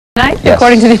Yes.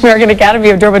 According to the American Academy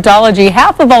of Dermatology,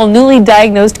 half of all newly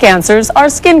diagnosed cancers are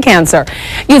skin cancer.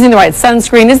 Using the right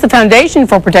sunscreen is the foundation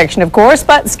for protection, of course,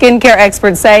 but skincare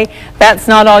experts say that's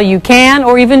not all you can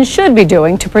or even should be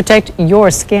doing to protect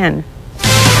your skin.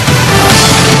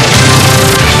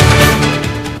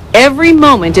 Every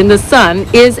moment in the sun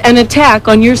is an attack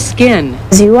on your skin.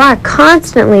 You are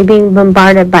constantly being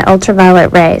bombarded by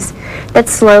ultraviolet rays that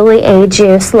slowly age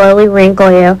you, slowly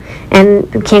wrinkle you,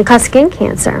 and can cause skin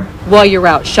cancer. While you're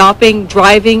out shopping,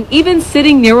 driving, even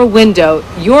sitting near a window,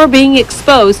 you're being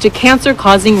exposed to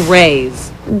cancer-causing rays.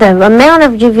 The amount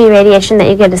of UV radiation that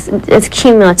you get is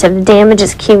cumulative. The damage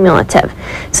is cumulative.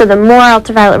 So the more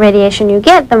ultraviolet radiation you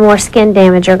get, the more skin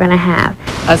damage you're going to have.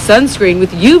 A sunscreen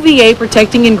with UVA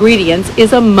protecting ingredients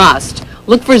is a must.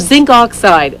 Look for zinc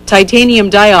oxide, titanium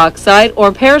dioxide,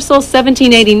 or Parasol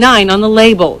 1789 on the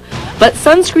label. But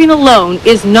sunscreen alone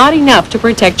is not enough to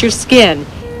protect your skin,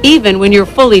 even when you're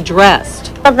fully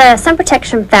dressed. Well, the sun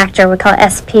protection factor, we call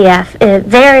SPF, it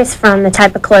varies from the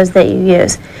type of clothes that you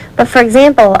use. But for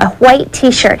example, a white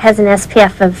t-shirt has an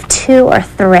SPF of 2 or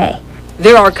 3.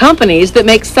 There are companies that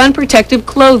make sun protective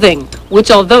clothing,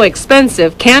 which although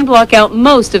expensive, can block out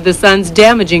most of the sun's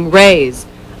damaging rays.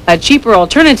 A cheaper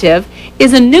alternative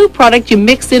is a new product you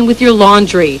mix in with your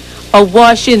laundry, a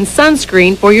wash-in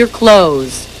sunscreen for your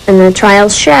clothes. And the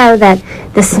trials show that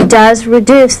this does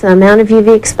reduce the amount of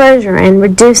UV exposure and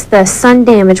reduce the sun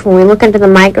damage. When we look under the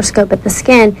microscope at the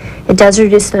skin, it does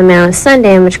reduce the amount of sun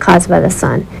damage caused by the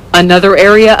sun. Another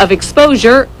area of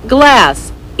exposure,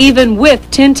 glass, even with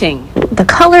tinting. The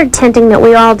colored tinting that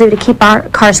we all do to keep our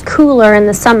cars cooler in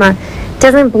the summer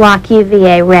doesn't block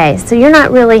UVA rays. So you're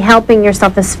not really helping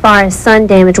yourself as far as sun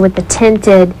damage with the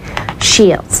tinted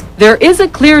shields. There is a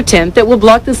clear tint that will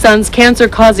block the sun's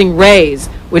cancer-causing rays,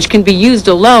 which can be used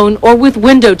alone or with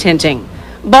window tinting.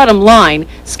 Bottom line,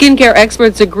 skincare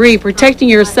experts agree protecting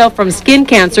yourself from skin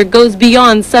cancer goes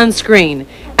beyond sunscreen.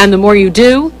 And the more you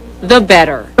do, the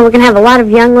better. We're going to have a lot of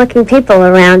young-looking people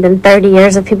around in 30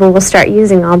 years if people will start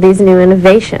using all these new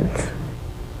innovations.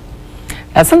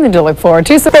 That's something to look forward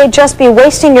to. So they'd just be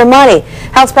wasting your money.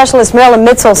 Health specialist Marilyn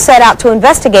Mitzel set out to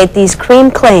investigate these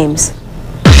cream claims.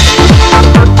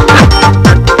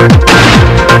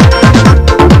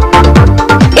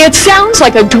 It sounds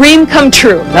like a dream come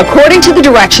true. According to the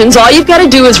directions, all you've got to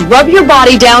do is rub your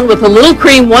body down with a little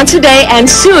cream once a day, and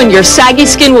soon your saggy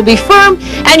skin will be firm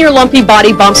and your lumpy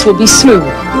body bumps will be smooth.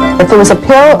 If there was a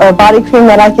pill or a body cream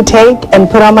that I could take and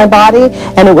put on my body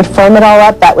and it would firm it all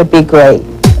up, that would be great.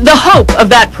 The hope of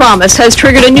that promise has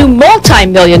triggered a new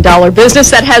multi-million-dollar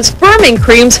business that has firming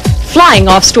creams flying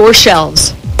off store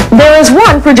shelves. There is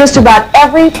one for just about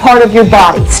every part of your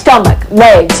body: stomach,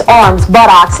 legs, arms,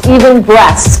 buttocks, even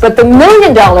breasts. But the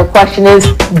million-dollar question is,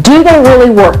 do they really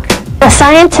work? The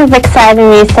scientific side of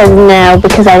me says no,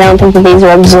 because I don't think that these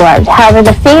are absorbed. However,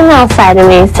 the female side of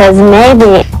me says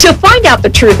maybe. To find out the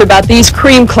truth about these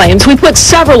cream claims, we put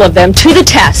several of them to the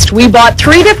test. We bought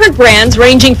 3 different brands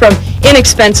ranging from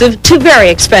inexpensive to very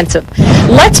expensive.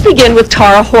 Let's begin with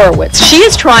Tara Horowitz. She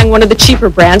is trying one of the cheaper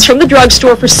brands from the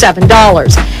drugstore for $7.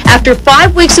 After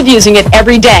 5 weeks of using it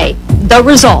every day, the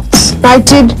results. I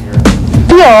did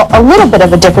feel a little bit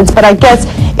of a difference, but I guess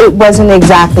it wasn't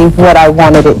exactly what I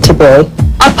wanted it to be.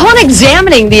 Upon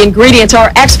examining the ingredients,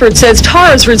 our expert says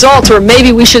Tara's results, or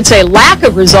maybe we should say lack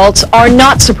of results, are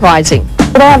not surprising.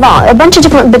 They have a bunch of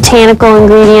different botanical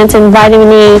ingredients and vitamin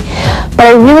E, but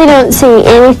I really don't see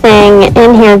anything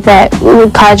in here that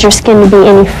would cause your skin to be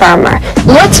any firmer.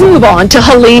 Let's move on to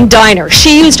Helene Diner.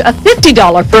 She used a $50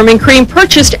 firming cream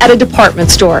purchased at a department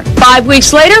store. 5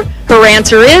 weeks later, her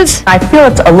answer is, I feel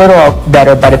it's a little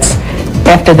better, but it's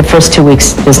after the first 2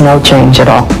 weeks, there's no change at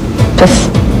all.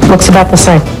 Just looks about the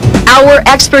same. Our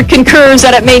expert concurs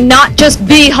that it may not just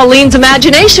be Helene's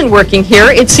imagination working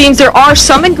here. It seems there are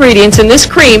some ingredients in this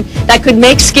cream that could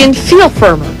make skin feel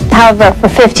firmer. However, for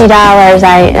 $50,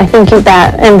 I think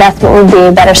that investment would be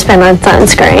a better spend on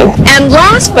sunscreen. And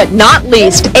last but not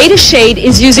least, Ada Shade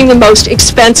is using the most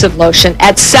expensive lotion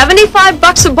at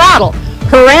 $75 a bottle.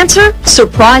 Her answer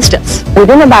surprised us.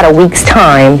 Within about a week's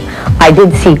time, I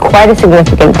did see quite a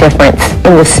significant difference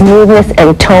in the smoothness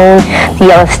and tone.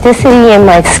 The elasticity in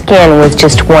my skin was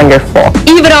just wonderful.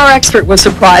 Even our expert was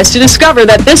surprised to discover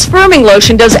that this firming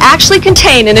lotion does actually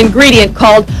contain an ingredient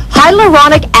called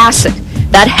hyaluronic acid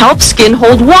that helps skin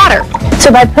hold water.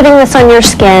 So by putting this on your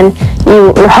skin,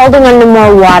 you're holding on to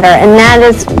more water, and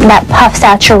that puffs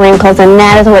out your wrinkles, and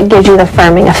that is what gives you the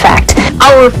firming effect.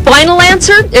 Our final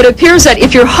answer, it appears that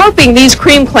if you're hoping these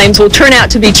cream claims will turn out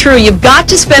to be true, you've got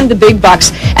to spend the big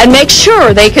bucks and make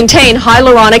sure they contain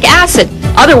hyaluronic acid,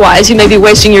 Otherwise, you may be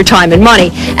wasting your time and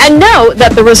money. And know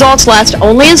that the results last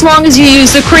only as long as you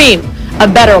use the cream. A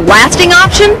better lasting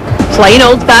option? Plain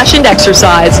old-fashioned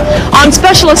exercise. On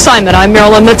special assignment, I'm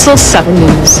Marilyn Mitzel, 7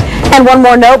 News. And one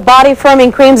more note,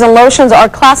 body-firming creams and lotions are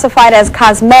classified as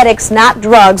cosmetics, not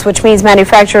drugs, which means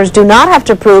manufacturers do not have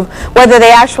to prove whether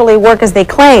they actually work as they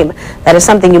claim. That is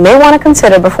something you may want to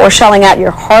consider before shelling out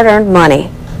your hard-earned money.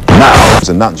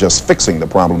 And not just fixing the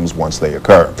problems once they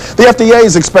occur. The FDA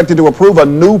is expected to approve a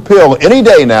new pill any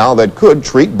day now that could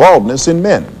treat baldness in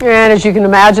men. And as you can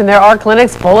imagine, there are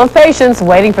clinics full of patients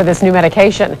waiting for this new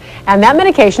medication. And that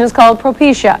medication is called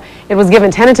Propecia. It was given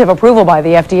tentative approval by the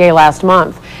FDA last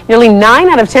month. Nearly 9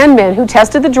 out of 10 men who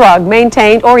tested the drug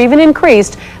maintained or even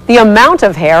increased the amount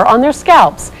of hair on their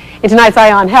scalps. In tonight's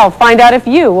Eye on Health, find out if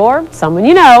you or someone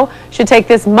you know should take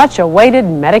this much-awaited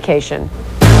medication.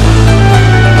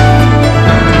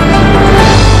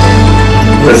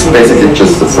 It's basically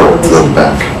just the front, not the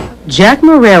back. Jack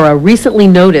Morera recently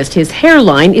noticed his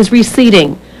hairline is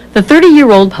receding. The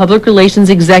 30-year-old public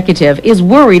relations executive is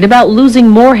worried about losing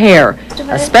more hair,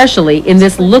 especially in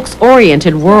this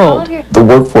looks-oriented world. The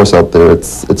workforce out there,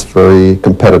 it's very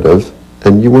competitive,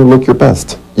 and you want to look your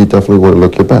best. You definitely want to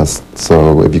look your best.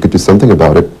 So if you could do something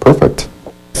about it, perfect.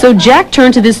 So Jack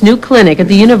turned to this new clinic at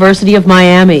the University of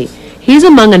Miami. He's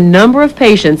among a number of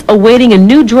patients awaiting a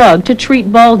new drug to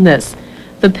treat baldness.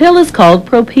 The pill is called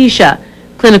Propecia.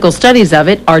 Clinical studies of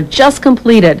it are just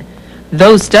completed.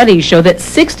 Those studies show that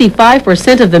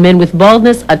 65% of the men with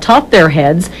baldness atop their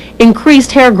heads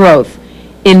increased hair growth.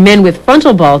 In men with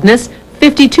frontal baldness,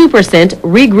 52%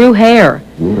 regrew hair.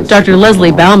 Dr.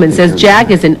 Leslie Baumann says Jack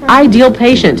is an ideal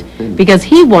patient because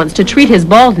he wants to treat his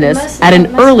baldness at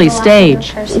an early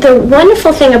stage. The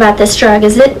wonderful thing about this drug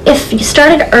is that if you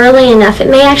started early enough,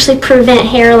 it may actually prevent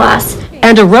hair loss.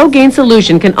 And a Rogaine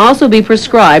solution can also be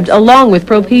prescribed along with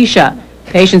Propecia.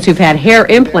 Patients who've had hair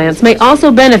implants may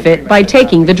also benefit by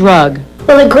taking the drug.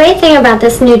 Well, the great thing about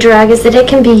this new drug is that it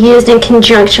can be used in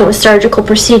conjunction with surgical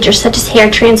procedures such as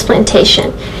hair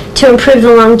transplantation to improve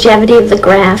the longevity of the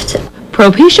graft.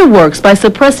 Propecia works by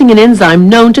suppressing an enzyme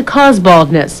known to cause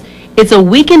baldness. It's a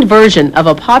weakened version of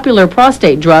a popular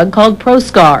prostate drug called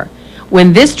Proscar.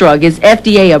 When this drug is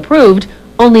FDA approved,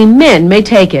 only men may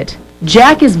take it.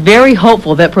 Jack is very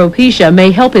hopeful that Propecia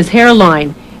may help his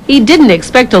hairline. He didn't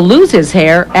expect to lose his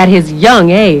hair at his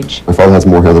young age. My father has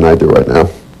more hair than I do right now,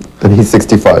 and he's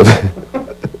 65.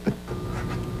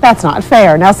 That's not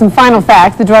fair. Now, some final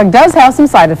facts. The drug does have some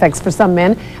side effects for some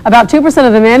men. About 2%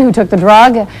 of the men who took the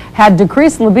drug had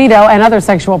decreased libido and other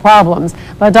sexual problems.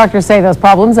 But doctors say those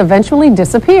problems eventually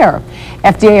disappear.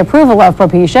 FDA approval of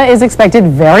Propecia is expected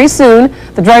very soon.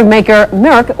 The drug maker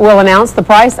Merck will announce the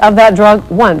price of that drug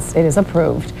once it is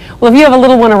approved. Well, if you have a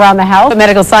little one around the house,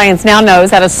 medical science now knows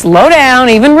how to slow down,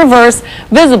 even reverse,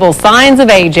 visible signs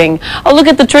of aging. A look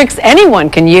at the tricks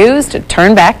anyone can use to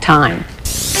turn back time.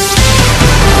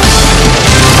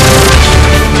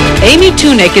 Amy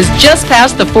Tunick is just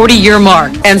past the 40-year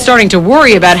mark and starting to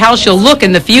worry about how she'll look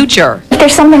in the future. If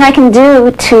there's something I can do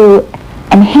to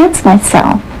enhance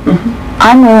myself,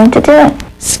 I'm willing to do it.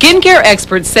 Skincare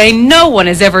experts say no one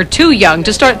is ever too young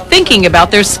to start thinking about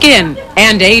their skin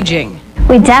and aging.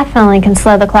 We definitely can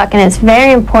slow the clock, and it's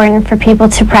very important for people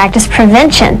to practice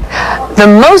prevention. The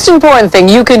most important thing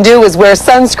you can do is wear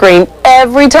sunscreen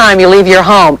every time you leave your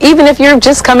home, even if you're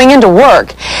just coming into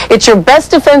work. It's your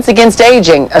best defense against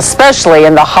aging, especially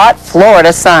in the hot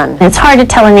Florida sun. It's hard to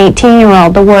tell an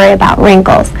 18-year-old to worry about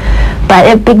wrinkles, but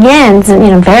it begins,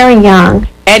 very young.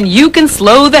 And you can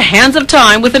slow the hands of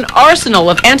time with an arsenal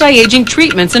of anti-aging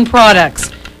treatments and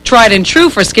products. Tried and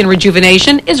true for skin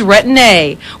rejuvenation is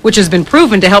Retin-A, which has been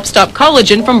proven to help stop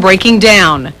collagen from breaking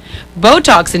down.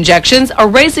 Botox injections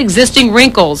erase existing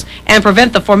wrinkles and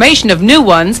prevent the formation of new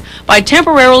ones by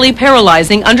temporarily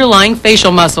paralyzing underlying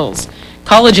facial muscles.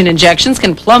 Collagen injections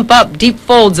can plump up deep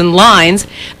folds and lines.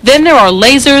 Then there are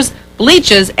lasers,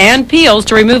 bleaches, and peels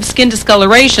to remove skin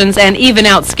discolorations and even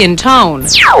out skin tone.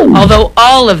 Although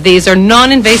all of these are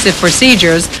non-invasive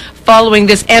procedures, following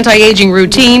this anti-aging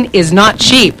routine is not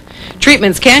cheap.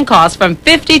 Treatments can cost from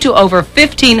 $50 to over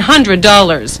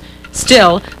 $1,500.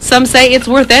 Still, some say it's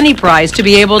worth any price to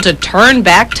be able to turn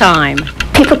back time.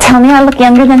 People tell me I look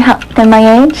younger than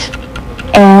my age,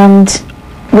 and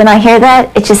when I hear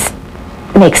that, it just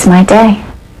makes my day.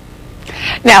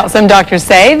 Now, some doctors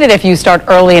say that if you start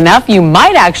early enough, you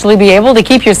might actually be able to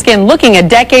keep your skin looking a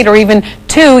decade or even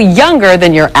two younger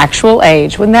than your actual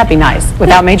age. Wouldn't that be nice?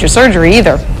 Without major surgery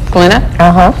either. Glenna?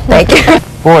 Thank you.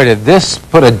 Boy, did this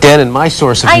put a dent in my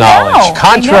source of knowledge.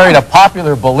 Contrary to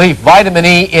popular belief, vitamin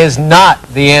E is not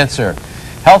the answer.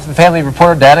 Health and Family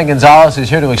reporter Dana Gonzalez is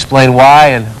here to explain why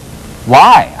and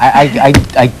why.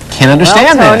 I can't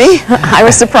understand Tony, this. I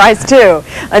was surprised too.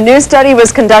 A new study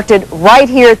was conducted right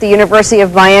here at the University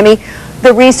of Miami.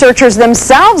 The researchers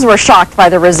themselves were shocked by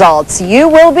the results. You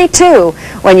will be too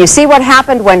when you see what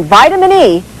happened when vitamin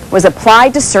E was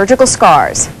applied to surgical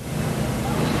scars.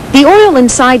 The oil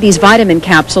inside these vitamin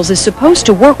capsules is supposed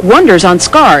to work wonders on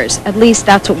scars. At least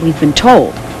that's what we've been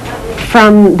told.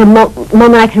 From the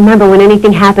moment I can remember when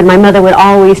anything happened, my mother would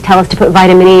always tell us to put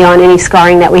vitamin E on any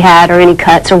scarring that we had or any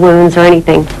cuts or wounds or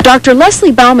anything. Dr.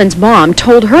 Leslie Baumann's mom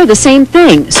told her the same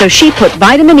thing, so she put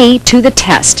vitamin E to the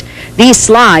test. These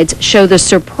slides show the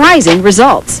surprising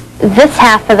results. This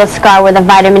half of the scar where the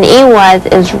vitamin E was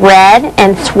is red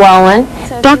and swollen.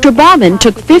 Dr. Baumann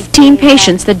took 15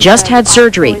 patients that just had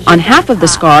surgery. On half of the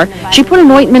scar, she put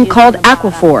an ointment called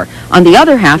Aquaphor. On the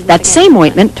other half, that same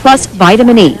ointment plus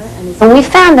vitamin E. And we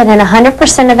found that in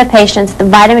 100% of the patients, the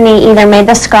vitamin E either made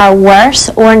the scar worse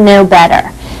or no better.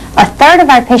 A third of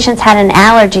our patients had an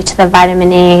allergy to the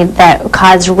vitamin E that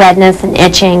caused redness and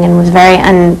itching and was very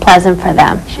unpleasant for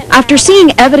them. After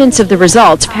seeing evidence of the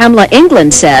results, Pamela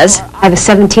England says, I have a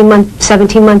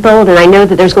 17-month-old, and I know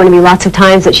that there's going to be lots of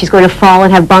times that she's going to fall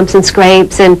and have bumps and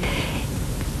scrapes, and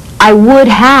I would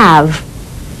have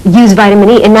used vitamin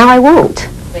E, and now I won't.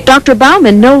 Dr.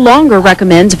 Baumann no longer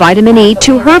recommends vitamin E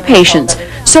to her patients.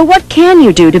 So what can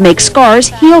you do to make scars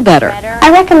heal better? I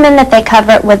recommend that they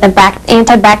cover it with an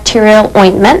antibacterial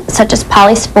ointment, such as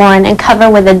polysporin, and cover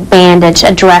with a bandage,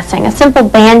 a dressing. A simple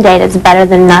Band-Aid is better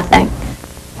than nothing.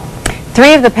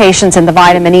 3 of the patients in the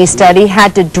vitamin E study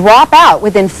had to drop out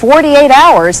within 48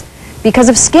 hours because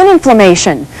of skin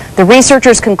inflammation. The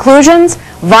researchers' conclusions: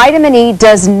 vitamin E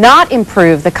does not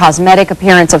improve the cosmetic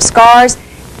appearance of scars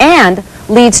and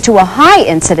leads to a high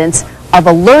incidence of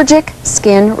allergic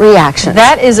skin reactions.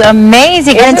 That is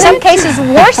amazing. And in some cases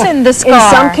worsen the scar.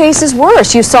 In some cases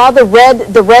worse. You saw the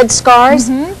red scars?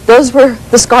 Those were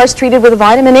the scars treated with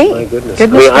vitamin E. My goodness.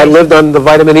 I lived on the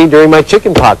vitamin E during my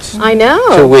chicken pox. I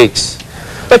know. 2 weeks.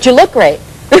 But you look great.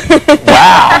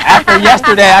 Wow. After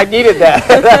yesterday, I needed that.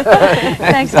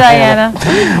 Thanks, Diana.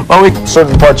 Well, we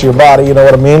certain parts of your body, you know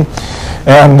what I mean?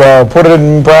 And put it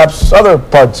in perhaps other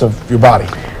parts of your body.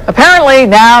 Apparently,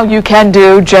 now you can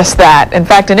do just that. In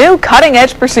fact, a new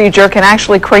cutting-edge procedure can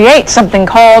actually create something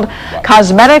called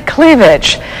cosmetic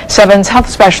cleavage. 7's health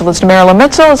specialist Marilyn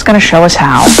Mitchell is going to show us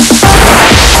how.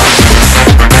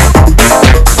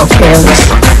 Okay,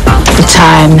 the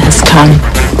time has come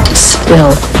to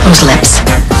spill those lips.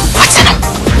 What's in them?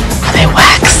 Are they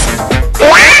wax?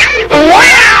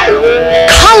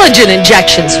 Collagen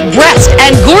injections, breast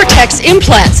and Gore-Tex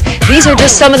implants. These are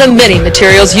just some of the many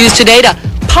materials used today to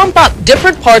pump up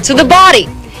different parts of the body.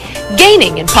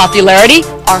 Gaining in popularity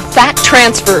are fat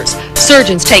transfers.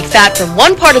 Surgeons take fat from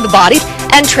one part of the body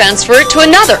and transfer it to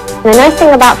another. The nice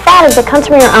thing about fat is it comes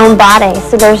from your own body,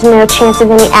 so there's no chance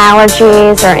of any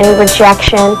allergies or any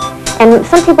rejection. And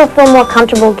some people feel more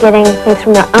comfortable getting things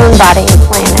from their own body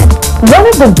implanted. One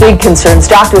of the big concerns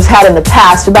doctors had in the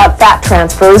past about fat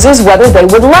transfers is whether they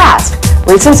would last.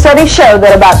 Recent studies show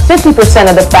that about 50%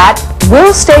 of the fat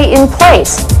will stay in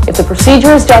place if the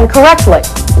procedure is done correctly.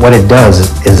 What it does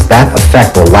is that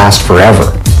effect will last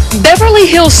forever. Beverly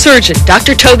Hills surgeon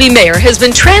Dr. Toby Mayer has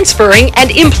been transferring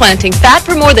and implanting fat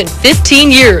for more than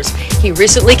 15 years. He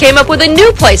recently came up with a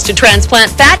new place to transplant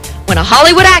fat when a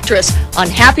Hollywood actress,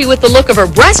 unhappy with the look of her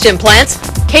breast implants,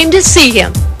 came to see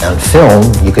him. On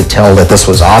film, you could tell that this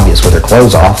was obvious with her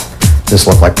clothes off. This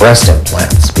looked like breast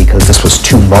implants because this was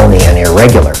too bony and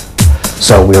irregular.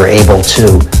 So we were able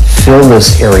to fill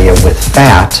this area with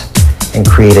fat and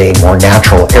create a more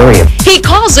natural area. He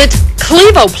calls it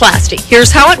clevoplasty. Here's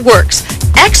how it works.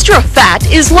 Extra fat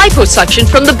is liposuction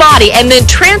from the body and then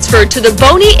transferred to the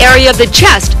bony area of the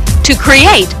chest to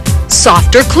create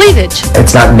softer cleavage.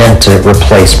 It's not meant to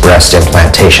replace breast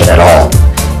implantation at all.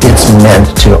 It's meant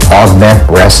to augment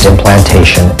breast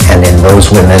implantation, and in those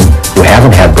women who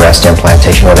haven't had breast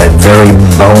implantation with a very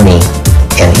bony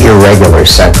and irregular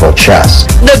central chest.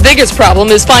 The biggest problem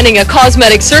is finding a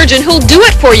cosmetic surgeon who'll do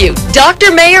it for you.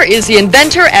 Dr. Mayer is the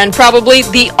inventor and probably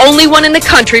the only one in the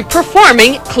country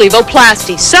performing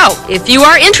clevoplasty. So, if you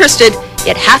are interested,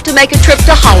 you'd have to make a trip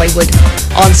to Hollywood.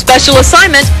 On special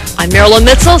assignment, I'm Marilyn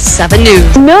Mitchell, 7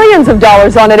 News. Millions of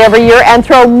dollars on it every year and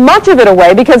throw much of it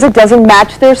away because it doesn't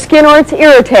match their skin or it's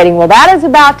irritating. Well, that is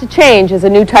about to change as a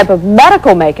new type of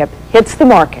medical makeup hits the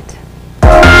market.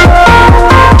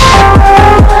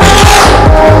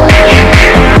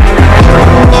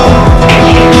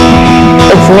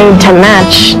 It's made to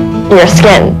match your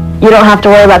skin. You don't have to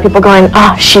worry about people going,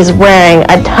 oh, she's wearing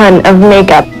a ton of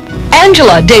makeup.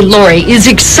 Angela DeLore is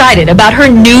excited about her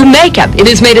new makeup. It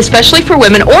is made especially for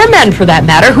women, or men for that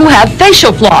matter, who have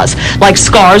facial flaws, like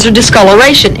scars or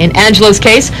discoloration. In Angela's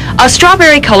case, a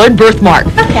strawberry-colored birthmark.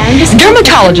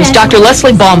 Dermatologist Dr.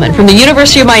 Leslie Baumann from the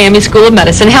University of Miami School of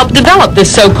Medicine helped develop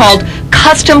this so-called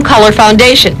custom color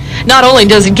foundation. Not only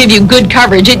does it give you good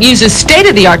coverage, it uses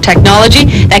state-of-the-art technology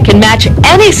that can match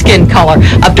any skin color,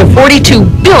 up to 42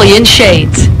 billion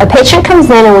shades. A patient comes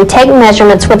in and we take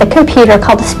measurements with a computer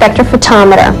called a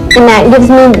spectrophotometer, and that gives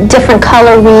me different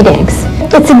color readings.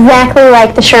 It's exactly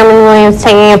like the Sherwin-Williams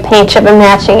taking a paint chip and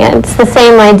matching it. It's the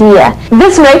same idea.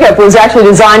 This makeup was actually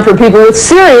designed for people with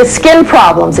serious skin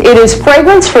problems. It is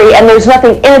fragrance-free and there's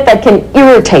nothing in it that can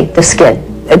irritate the skin.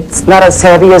 It's not as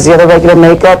heavy as the other regular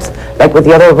makeups. Like with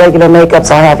the other regular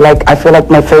makeups, I feel like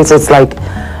my face is like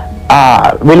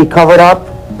really covered up,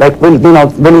 like really,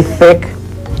 really thick.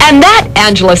 And that,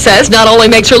 Angela says, not only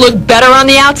makes her look better on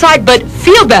the outside, but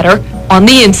feel better on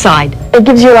the inside. It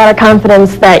gives you a lot of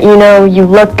confidence that you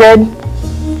look good.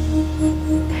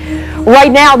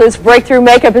 Right now, this breakthrough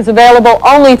makeup is available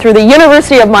only through the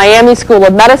University of Miami School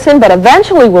of Medicine, but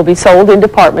eventually will be sold in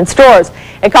department stores.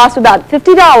 It costs about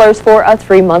 $50 for a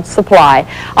 3-month supply.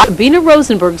 Vina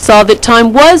Rosenberg saw that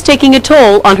time was taking a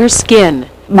toll on her skin.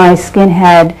 My skin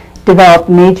had developed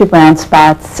major brown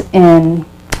spots in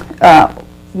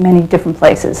many different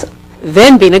places.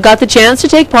 Then Vina got the chance to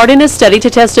take part in a study to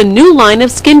test a new line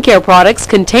of skincare products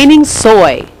containing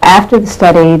soy. After the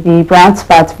study, the brown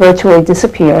spots virtually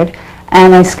disappeared,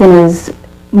 and my skin is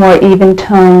more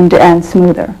even-toned and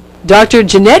smoother. Dr.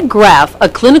 Jeanette Graff, a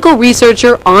clinical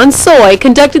researcher on soy,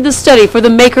 conducted the study for the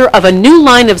maker of a new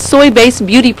line of soy-based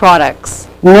beauty products.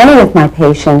 Many of my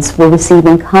patients were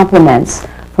receiving compliments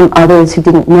from others who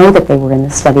didn't know that they were in the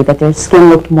study, that their skin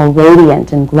looked more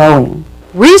radiant and glowing.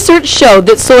 Research showed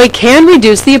that soy can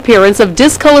reduce the appearance of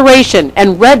discoloration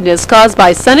and redness caused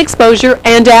by sun exposure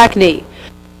and acne.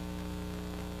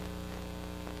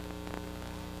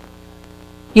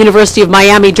 University of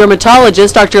Miami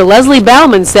dermatologist Dr. Leslie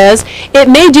Baumann says it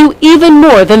may do even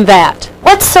more than that.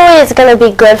 What soy is going to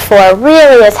be good for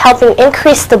really is helping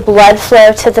increase the blood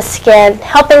flow to the skin,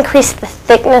 help increase the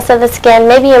thickness of the skin,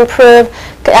 maybe improve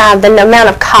the amount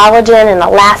of collagen and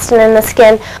elastin in the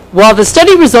skin. While the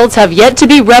study results have yet to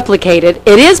be replicated,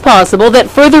 it is possible that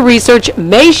further research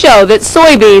may show that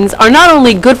soybeans are not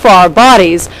only good for our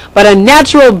bodies, but a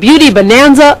natural beauty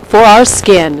bonanza for our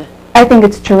skin. I think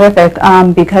it's terrific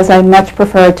because I much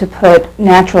prefer to put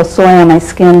natural soy on my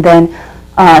skin than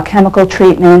chemical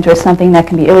treatment or something that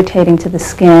can be irritating to the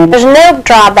skin. There's no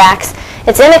drawbacks.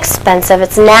 It's inexpensive,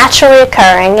 it's naturally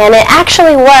occurring, and it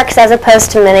actually works as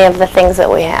opposed to many of the things that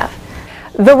we have.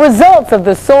 The results of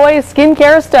the soy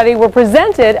skincare study were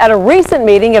presented at a recent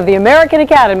meeting of the American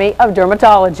Academy of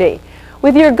Dermatology.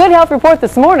 With your Good Health Report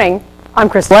this morning, I'm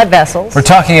Chris. Blood vessels. We're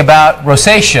talking about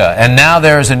rosacea, and now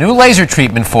there's a new laser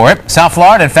treatment for it. South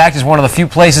Florida, in fact, is one of the few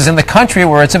places in the country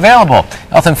where it's available.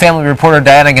 Health and Family reporter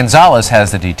Diana Gonzalez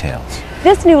has the details.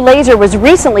 This new laser was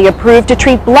recently approved to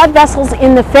treat blood vessels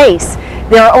in the face.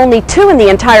 There are only 2 in the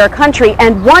entire country,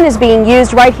 and 1 is being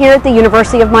used right here at the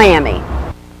University of Miami.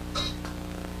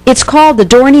 It's called the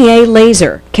Dornier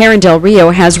laser. Karen Del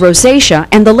Rio has rosacea,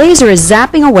 and the laser is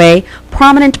zapping away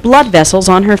prominent blood vessels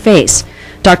on her face.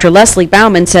 Dr. Leslie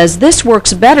Baumann says this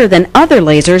works better than other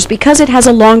lasers because it has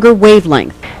a longer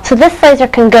wavelength. So this laser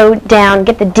can go down,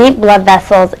 get the deep blood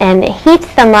vessels, and it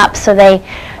heats them up so they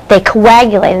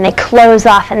coagulate and they close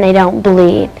off and they don't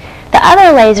bleed. The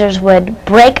other lasers would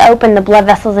break open the blood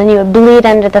vessels and you would bleed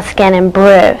under the skin and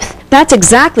bruise. That's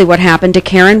exactly what happened to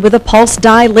Karen with a pulse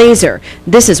dye laser.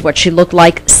 This is what she looked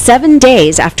like 7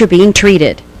 days after being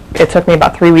treated. It took me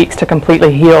about 3 weeks to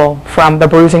completely heal from the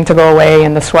bruising to go away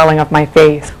and the swelling of my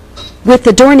face. With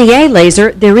the Dornier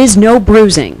laser, there is no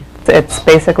bruising. It's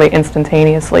basically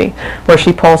instantaneously where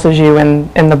she pulses you and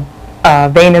the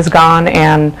vein is gone,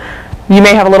 and you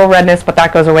may have a little redness, but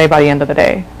that goes away by the end of the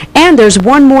day. And there's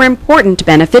one more important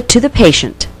benefit to the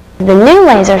patient. The new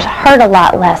lasers hurt a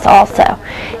lot less also.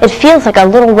 It feels like a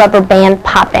little rubber band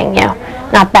popping,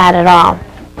 not bad at all.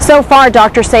 So far,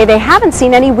 doctors say they haven't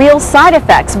seen any real side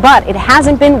effects, but it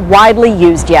hasn't been widely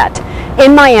used yet.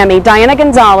 In Miami, Diana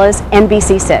Gonzalez,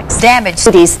 NBC6. Damage.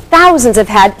 These thousands have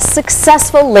had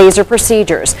successful laser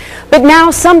procedures. But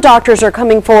now some doctors are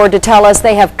coming forward to tell us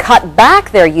they have cut back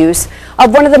their use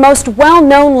of one of the most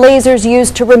well-known lasers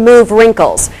used to remove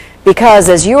wrinkles. Because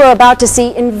as you are about to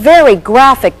see in very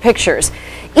graphic pictures,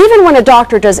 even when a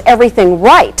doctor does everything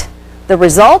right, the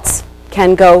results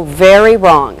can go very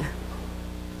wrong.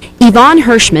 Yvonne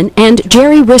Hirschman and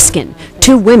Jerry Riskin,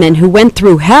 2 women who went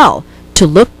through hell to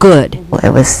look good.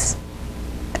 It was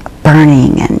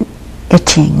burning and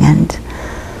itching and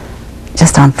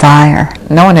just on fire.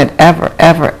 No one had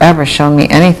ever shown me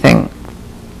anything,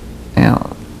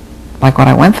 like what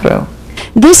I went through.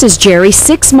 This is Jerry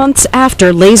 6 months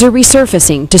after laser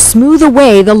resurfacing to smooth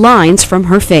away the lines from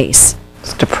her face.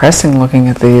 It's depressing looking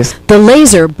at these. The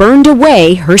laser burned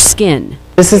away her skin.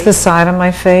 This is the side of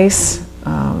my face.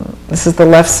 This is the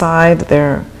left side. There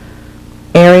are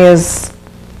areas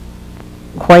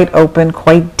quite open,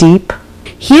 quite deep.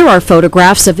 Here are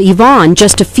photographs of Yvonne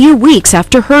just a few weeks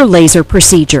after her laser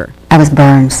procedure. I was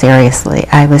burned, seriously.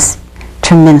 I was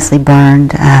tremendously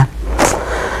burned.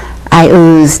 I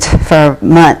oozed for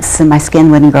months and my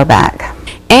skin wouldn't grow back.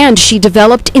 And she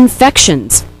developed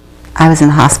infections. I was in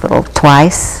the hospital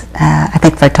twice, I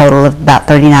think for a total of about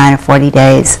 39 or 40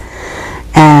 days,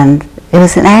 and it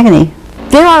was an agony.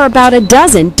 There are about a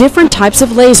dozen different types of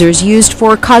lasers used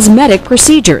for cosmetic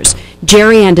procedures.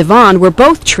 Jerry and Yvonne were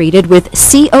both treated with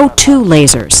CO2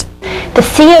 lasers. The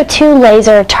CO2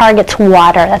 laser targets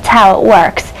water. That's how it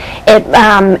works.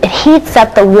 It heats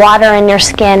up the water in your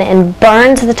skin and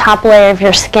burns the top layer of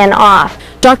your skin off.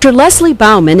 Dr. Leslie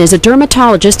Baumann is a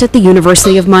dermatologist at the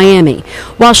University of Miami.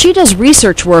 While she does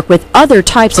research work with other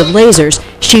types of lasers,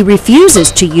 she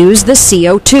refuses to use the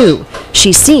CO2.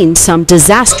 She's seen some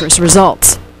disastrous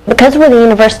results. Because we're the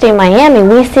University of Miami,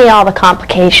 we see all the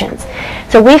complications.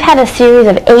 So we've had a series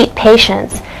of 8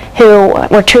 patients who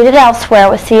were treated elsewhere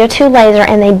with CO2 laser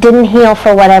and they didn't heal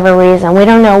for whatever reason. We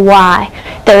don't know why.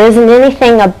 There isn't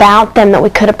anything about them that we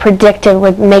could have predicted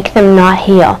would make them not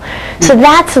heal. So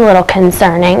that's a little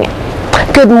concerning.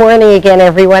 Good morning again,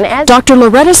 everyone. Dr.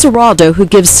 Loretta Serraldo, who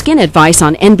gives skin advice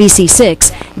on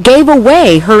NBC6, gave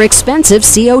away her expensive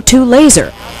CO2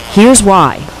 laser. Here's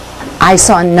why. I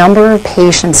saw a number of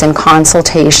patients in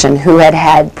consultation who had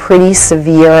had pretty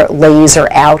severe laser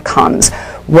outcomes,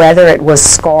 whether it was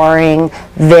scarring,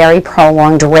 very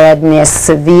prolonged redness,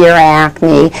 severe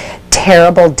acne,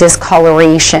 terrible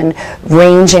discoloration,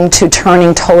 ranging to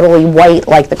turning totally white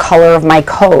like the color of my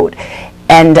coat.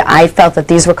 And I felt that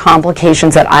these were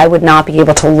complications that I would not be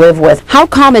able to live with. How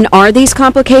common are these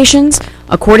complications?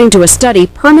 According to a study,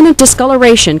 permanent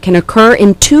discoloration can occur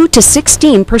in 2 to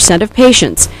 16% of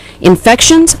patients.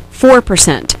 Infections,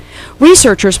 4%.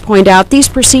 Researchers point out these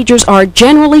procedures are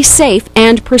generally safe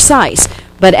and precise,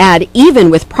 but add even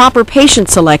with proper patient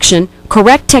selection,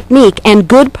 correct technique, and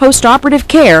good postoperative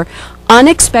care,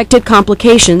 unexpected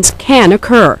complications can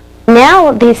occur.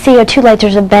 Now these CO2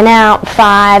 lasers have been out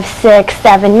 5, 6,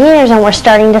 7 years and we're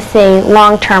starting to see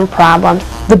long-term problems.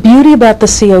 The beauty about the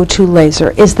CO2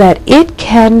 laser is that it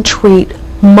can treat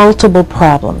multiple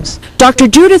problems. Dr.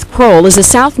 Judith Kroll is a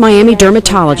South Miami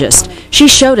dermatologist. She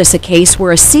showed us a case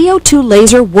where a CO2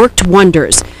 laser worked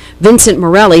wonders. Vincent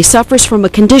Morelli suffers from a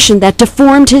condition that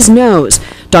deformed his nose.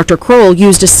 Dr. Kroll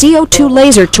used a CO2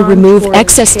 laser to remove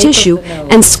excess tissue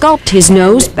and sculpt his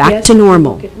nose back to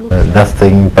normal.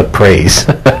 Nothing but praise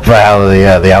for how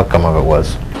the outcome of it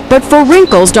was. But for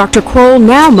wrinkles, Dr. Kroll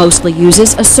now mostly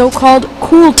uses a so-called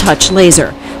cool touch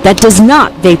laser that does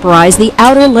not vaporize the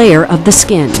outer layer of the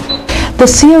skin. The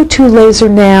CO2 laser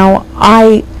now,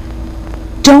 I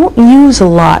don't use a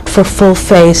lot for full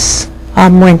face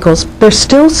wrinkles. There's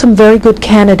still some very good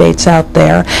candidates out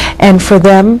there, and for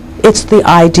them, it's the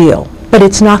ideal. But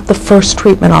it's not the first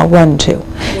treatment I'll run to.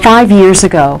 5 years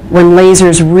ago, when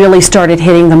lasers really started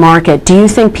hitting the market, do you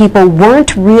think people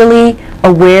weren't really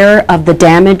aware of the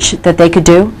damage that they could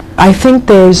do? I think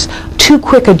there's too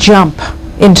quick a jump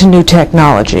into new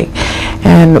technology.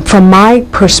 And from my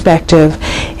perspective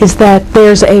is that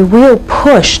there's a real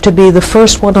push to be the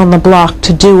first one on the block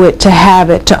to do it, to have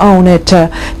it, to own it, to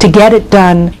get it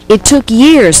done. It took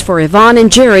years for Yvonne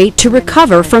and Jerry to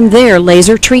recover from their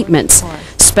laser treatments.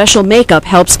 Special makeup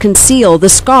helps conceal the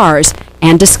scars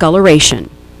and discoloration.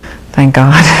 Thank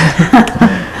God.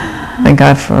 Thank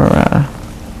God for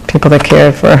people that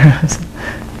cared for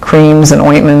creams and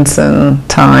ointments and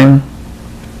time.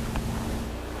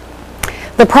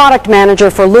 The product manager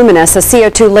for Luminous, a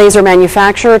CO2 laser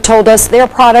manufacturer, told us their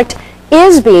product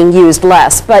is being used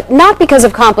less, but not because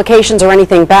of complications or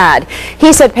anything bad.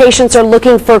 He said patients are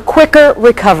looking for quicker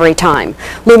recovery time.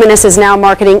 Luminous is now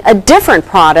marketing a different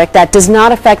product that does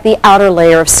not affect the outer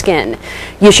layer of skin.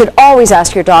 You should always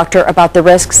ask your doctor about the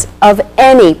risks of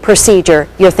any procedure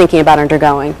you're thinking about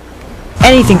undergoing.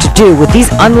 Anything to do with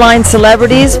these online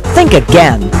celebrities? Think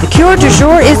again. The cure du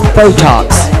jour is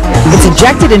Botox. It's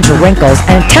injected into wrinkles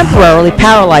and temporarily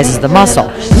paralyzes the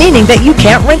muscle, meaning that you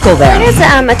can't wrinkle there. It is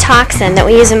a toxin that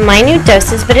we use in minute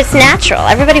doses, but it's natural.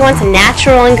 Everybody wants a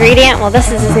natural ingredient. Well, this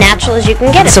is as natural as you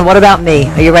can get it. So what about me?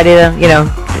 Are you ready to,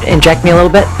 inject me a little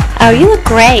bit? Oh, you look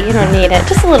great. You don't need it.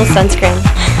 Just a little sunscreen.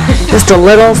 Just a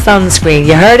little sunscreen.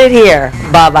 You heard it here.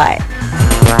 Bye-bye.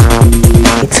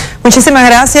 Muchísimas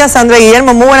gracias, Sandra y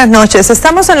Guillermo. Muy buenas noches.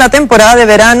 Estamos en la temporada de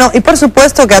verano y por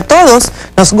supuesto que a todos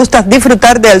nos gusta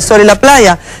disfrutar del sol y la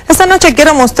playa. Esta noche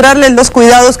quiero mostrarles los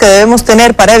cuidados que debemos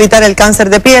tener para evitar el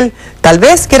cáncer de piel. Tal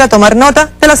vez quiera tomar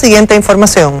nota de la siguiente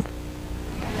información.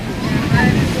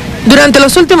 Durante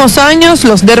los últimos años,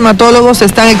 los dermatólogos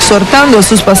están exhortando a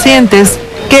sus pacientes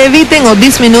que eviten o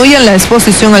disminuyan la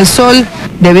exposición al sol,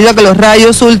 debido a que los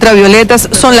rayos ultravioletas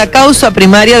son la causa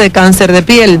primaria de cáncer de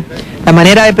piel. La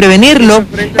manera de prevenirlo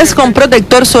es con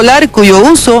protector solar cuyo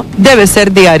uso debe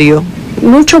ser diario.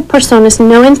 Muchas personas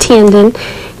no entienden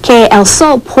que el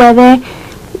sol puede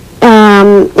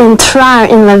entrar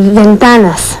en las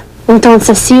ventanas.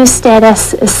 Entonces, si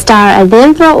ustedes están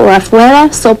adentro o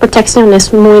afuera, sol protección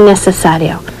es muy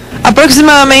necesario.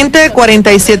 Aproximadamente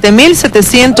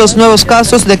 47.700 nuevos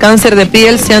casos de cáncer de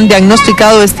piel se han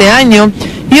diagnosticado este año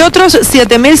y otros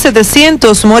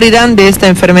 7.700 morirán de esta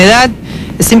enfermedad.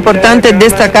 Es importante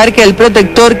destacar que el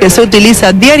protector que se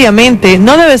utiliza diariamente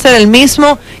no debe ser el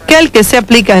mismo que el que se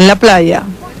aplica en la playa.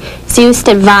 Si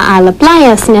usted va a la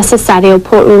playa, es necesario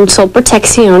por un sol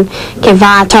protección que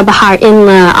va a trabajar en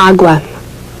la agua.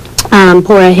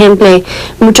 Por ejemplo,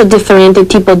 muchos diferentes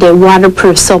tipos de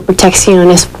waterproof sol protección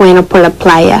es bueno por la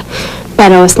playa,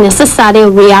 pero es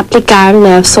necesario reaplicar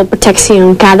la sol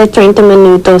protección cada 30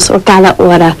 minutos o cada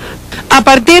hora. A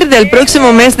partir del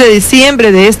próximo mes de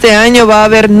diciembre de este año va a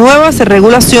haber nuevas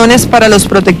regulaciones para los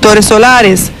protectores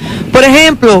solares. Por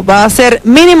ejemplo, va a ser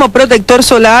mínimo protector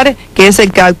solar, que es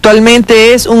el que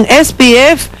actualmente es un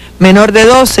SPF menor de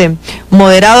 12,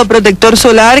 moderado protector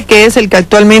solar, que es el que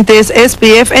actualmente es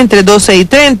SPF entre 12 y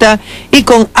 30, y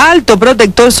con alto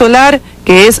protector solar,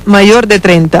 que es mayor de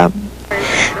 30.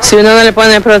 Si uno no le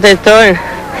pone protector,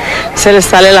 se le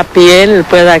sale la piel,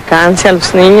 puede dar cáncer a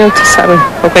los niños, tú sabes,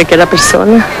 o cualquier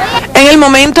persona. En el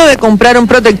momento de comprar un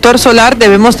protector solar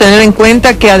debemos tener en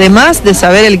cuenta que además de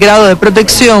saber el grado de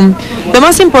protección, lo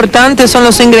más importante son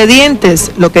los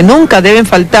ingredientes. Lo que nunca deben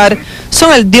faltar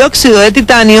son el dióxido de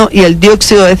titanio y el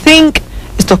dióxido de zinc.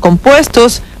 Estos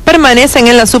compuestos permanecen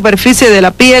en la superficie de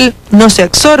la piel, no se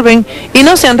absorben y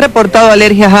no se han reportado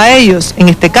alergias a ellos. En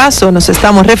este caso nos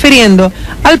estamos refiriendo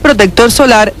al protector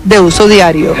solar de uso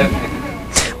diario.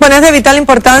 Bueno, es de vital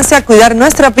importancia cuidar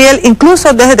nuestra piel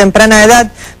incluso desde temprana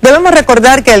edad. Debemos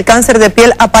recordar que el cáncer de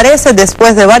piel aparece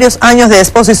después de varios años de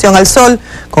exposición al sol.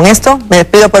 Con esto me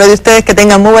despido por hoy de ustedes, que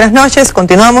tengan muy buenas noches.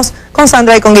 Continuamos con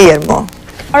Sandra y con Guillermo.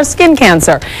 Our skin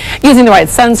cancer. Using the right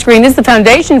sunscreen is the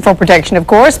foundation for protection, of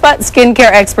course, but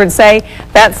skincare experts say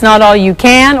that's not all you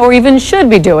can or even should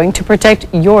be doing to protect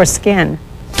your skin.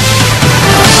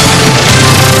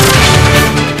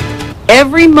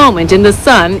 Every moment in the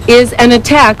sun is an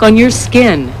attack on your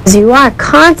skin. You are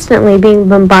constantly being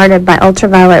bombarded by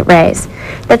ultraviolet rays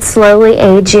that slowly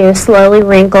age you, slowly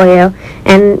wrinkle you,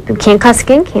 and can cause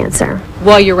skin cancer.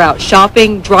 While you're out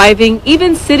shopping, driving,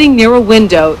 even sitting near a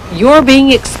window, you're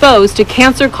being exposed to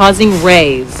cancer-causing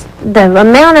rays. The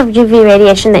amount of UV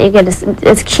radiation that you get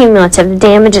is cumulative. The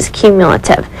damage is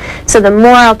cumulative. So the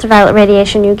more ultraviolet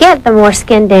radiation you get, the more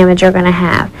skin damage you're going to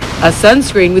have. A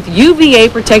sunscreen with UVA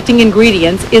protecting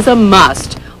ingredients is a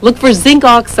must. Look for zinc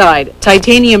oxide,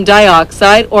 titanium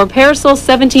dioxide, or Parasol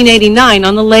 1789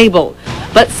 on the label.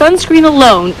 But sunscreen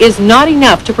alone is not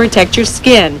enough to protect your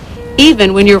skin,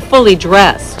 even when you're fully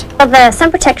dressed. Well, the sun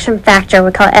protection factor,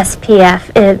 we call it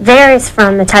SPF, it varies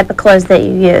from the type of clothes that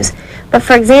you use. But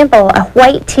for example, a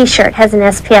white t-shirt has an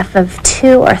SPF of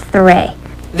 2 or 3.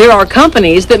 There are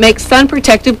companies that make sun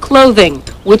protective clothing,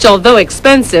 which although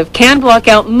expensive, can block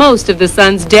out most of the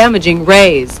sun's damaging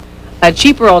rays. A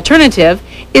cheaper alternative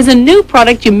is a new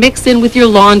product you mix in with your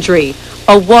laundry,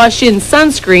 a wash-in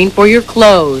sunscreen for your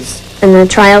clothes. And the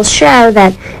trials show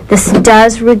that this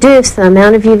does reduce the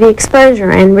amount of UV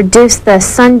exposure and reduce the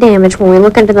sun damage. When we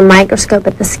look under the microscope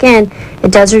at the skin,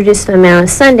 it does reduce the amount of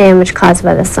sun damage caused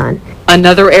by the sun.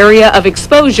 Another area of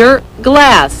exposure,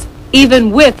 glass,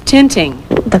 even with tinting.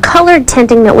 The colored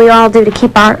tinting that we all do to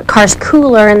keep our cars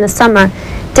cooler in the summer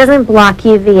doesn't block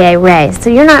UVA rays. So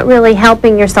you're not really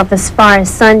helping yourself as far as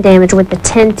sun damage with the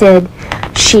tinted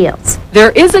shields.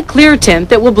 There is a clear tint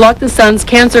that will block the sun's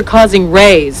cancer-causing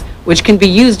rays, which can be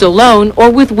used alone or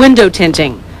with window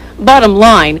tinting. Bottom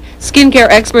line, skincare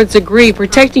experts agree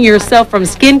protecting yourself from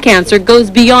skin cancer goes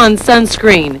beyond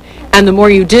sunscreen. And the more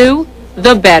you do,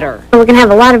 the better. We're going to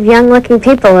have a lot of young-looking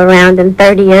people around in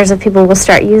 30 years, and people will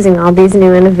start using all these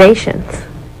new innovations.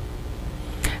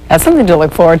 That's something to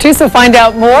look forward to. So find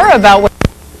out more about what